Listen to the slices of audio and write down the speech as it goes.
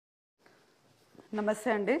నమస్తే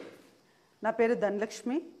అండి. నా పేరు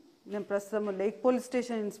ధనలక్ష్మి. నేను ప్రస్తుతం లేక్ పోలీస్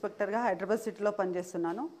స్టేషన్ ఇన్స్పెక్టర్గా హైదరాబాద్ సిటీలో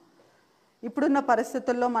పనిచేస్తున్నాను. ఇప్పుడున్న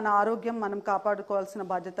పరిస్థితుల్లో మన ఆరోగ్యం మనం కాపాడుకోవాల్సిన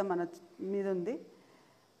బాధ్యత మన మీద ఉంది.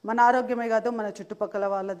 మన ఆరోగ్యమే కాదు, మన చుట్టుపక్కల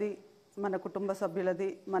వాళ్ళది, మన కుటుంబ సభ్యులది,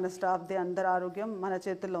 మన స్టాఫ్ది, అందరి ఆరోగ్యం మన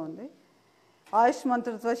చేతుల్లో ఉంది. ఆయుష్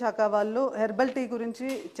మంత్రిత్వ శాఖ వాళ్ళు హెర్బల్ టీ గురించి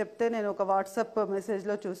చెప్తే నేను ఒక వాట్సాప్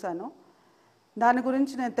మెసేజ్లో చూశాను. దాని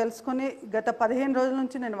గురించి నేను తెలుసుకొని గత 15 రోజుల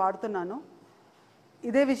నుంచి నేను వాడుతున్నాను.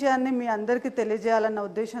 ఇదే విషయాన్ని మీ అందరికీ తెలియజేయాలన్న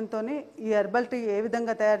ఉద్దేశంతో ఈ హెర్బల్ టీ ఏ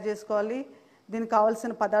విధంగా తయారు చేసుకోవాలి, దీనికి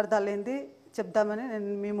కావాల్సిన పదార్థాలు ఏంటి చెప్దామని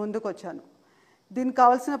నేను మీ ముందుకు వచ్చాను. దీనికి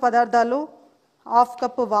కావాల్సిన పదార్థాలు: 1/2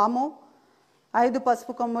 కప్పు వాము, 5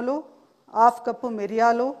 పసుపు కొమ్ములు, 1/2 కప్పు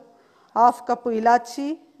మిరియాలు, 1/2 కప్పు ఇలాచి,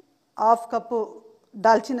 1/2 కప్పు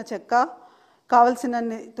దాల్చిన చెక్క,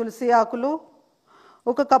 కావలసినన్ని తులసి ఆకులు,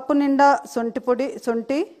 1 కప్పు నిండా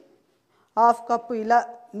శొంఠి, 1/2 కప్పు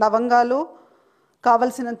లవంగాలు,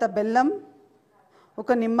 కావలసినంత బెల్లం,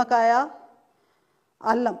 1 నిమ్మకాయ,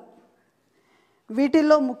 అల్లం.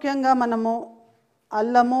 వీటిల్లో ముఖ్యంగా మనము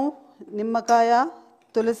అల్లము, నిమ్మకాయ,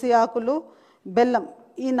 తులసి ఆకులు, బెల్లం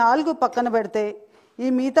ఈ 4 పక్కన పెడితే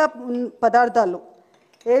ఈ మిగతా పదార్థాలు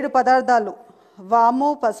 7 పదార్థాలు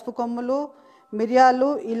వాము, పసుపు కొమ్ములు,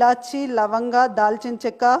 మిరియాలు, ఇలాచి, లవంగా, దాల్చిన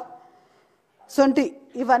చెక్క, శొంఠి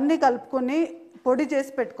ఇవన్నీ కలుపుకొని పొడి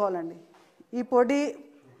చేసి పెట్టుకోవాలండి. ఈ పొడి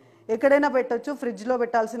ఎక్కడైనా పెట్టచ్చు, ఫ్రిడ్జ్లో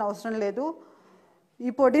పెట్టాల్సిన అవసరం లేదు. ఈ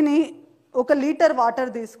పొడిని 1 లీటర్ వాటర్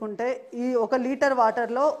తీసుకుంటే ఈ 1 లీటర్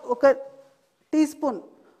వాటర్లో 1 టీ స్పూన్,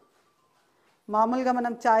 మామూలుగా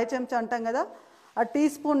మనం చాయ్ చెంచా అంటాం కదా, ఆ టీ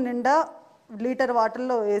స్పూన్ నిండా లీటర్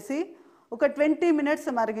వాటర్లో వేసి ఒక 20 మినిట్స్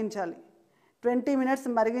మరిగించాలి. 20 మినిట్స్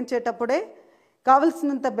మరిగించేటప్పుడే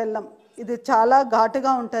కావలసినంత బెల్లం, ఇది చాలా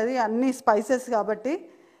ఘాటుగా ఉంటుంది, అన్ని స్పైసెస్ కాబట్టి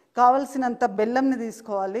కావలసినంత బెల్లంని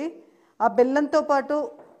తీసుకోవాలి. ఆ బెల్లంతో పాటు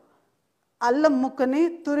అల్లం ముక్కని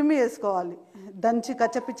తురిమి వేసుకోవాలి. దంచి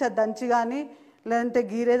కచ్చపిచ్చ దంచి కానీ లేదంటే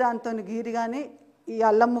గీరే దాంతో గీరి కానీ ఈ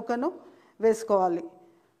అల్లం ముక్కను వేసుకోవాలి.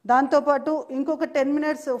 దాంతోపాటు ఇంకొక 10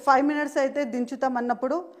 మినిట్స్ 5 మినిట్స్ అయితే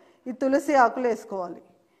దించుతామన్నప్పుడు ఈ తులసి ఆకులు వేసుకోవాలి.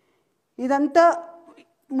 ఇదంతా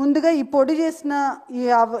ముందుగా ఈ పొడి చేసిన ఈ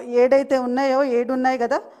 7 ఉన్నాయో 7 ఉన్నాయి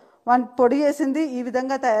కదా, వాటి పొడి చేసింది ఈ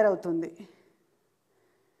విధంగా తయారవుతుంది.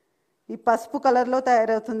 ఈ పసుపు కలర్లో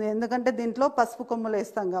తయారవుతుంది, ఎందుకంటే దీంట్లో పసుపు కొమ్ములు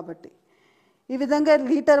వేస్తాం కాబట్టి. ఈ విధంగా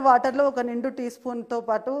లీటర్ వాటర్లో 1 నిండు టీ స్పూన్తో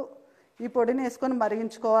పాటు ఈ పొడిని వేసుకొని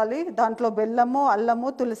మరిగించుకోవాలి. దాంట్లో బెల్లము, అల్లము,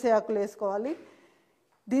 తులసి ఆకులు వేసుకోవాలి.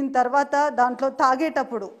 దీని తర్వాత దాంట్లో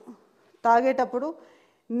తాగేటప్పుడు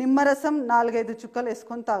నిమ్మరసం 4-5 చుక్కలు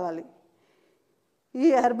వేసుకొని తాగాలి. ఈ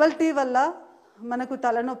హెర్బల్ టీ వల్ల మనకు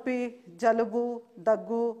తలనొప్పి, జలుబు,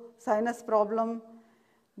 దగ్గు, సైనస్ ప్రాబ్లం,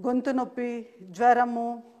 గొంతు నొప్పి, జ్వరము,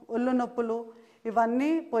 ఒళ్ళు నొప్పులు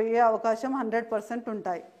ఇవన్నీ పోయే అవకాశం 100%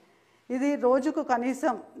 ఉంటాయి. ఇది రోజుకు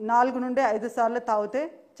కనీసం 4 నుండి 5 సార్లు తాగితే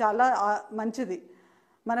చాలా మంచిది.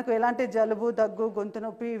 మనకు ఎలాంటి జలుబు, దగ్గు, గొంతు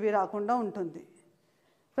నొప్పి ఇవి రాకుండా ఉంటుంది.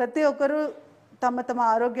 ప్రతి ఒక్కరూ తమ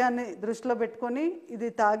ఆరోగ్యాన్ని దృష్టిలో పెట్టుకొని ఇది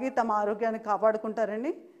తాగి తమ ఆరోగ్యాన్ని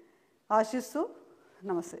కాపాడుకుంటారని ఆశిస్తూ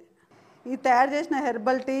నమస్తే. ఈ తయారు చేసిన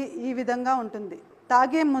హెర్బల్ టీ ఈ విధంగా ఉంటుంది.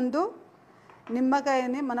 తాగే ముందు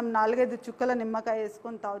నిమ్మకాయని మనం 4-5 చుక్కల నిమ్మకాయ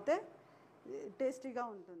వేసుకొని తాగితే టేస్టీగా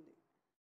ఉంటుంది.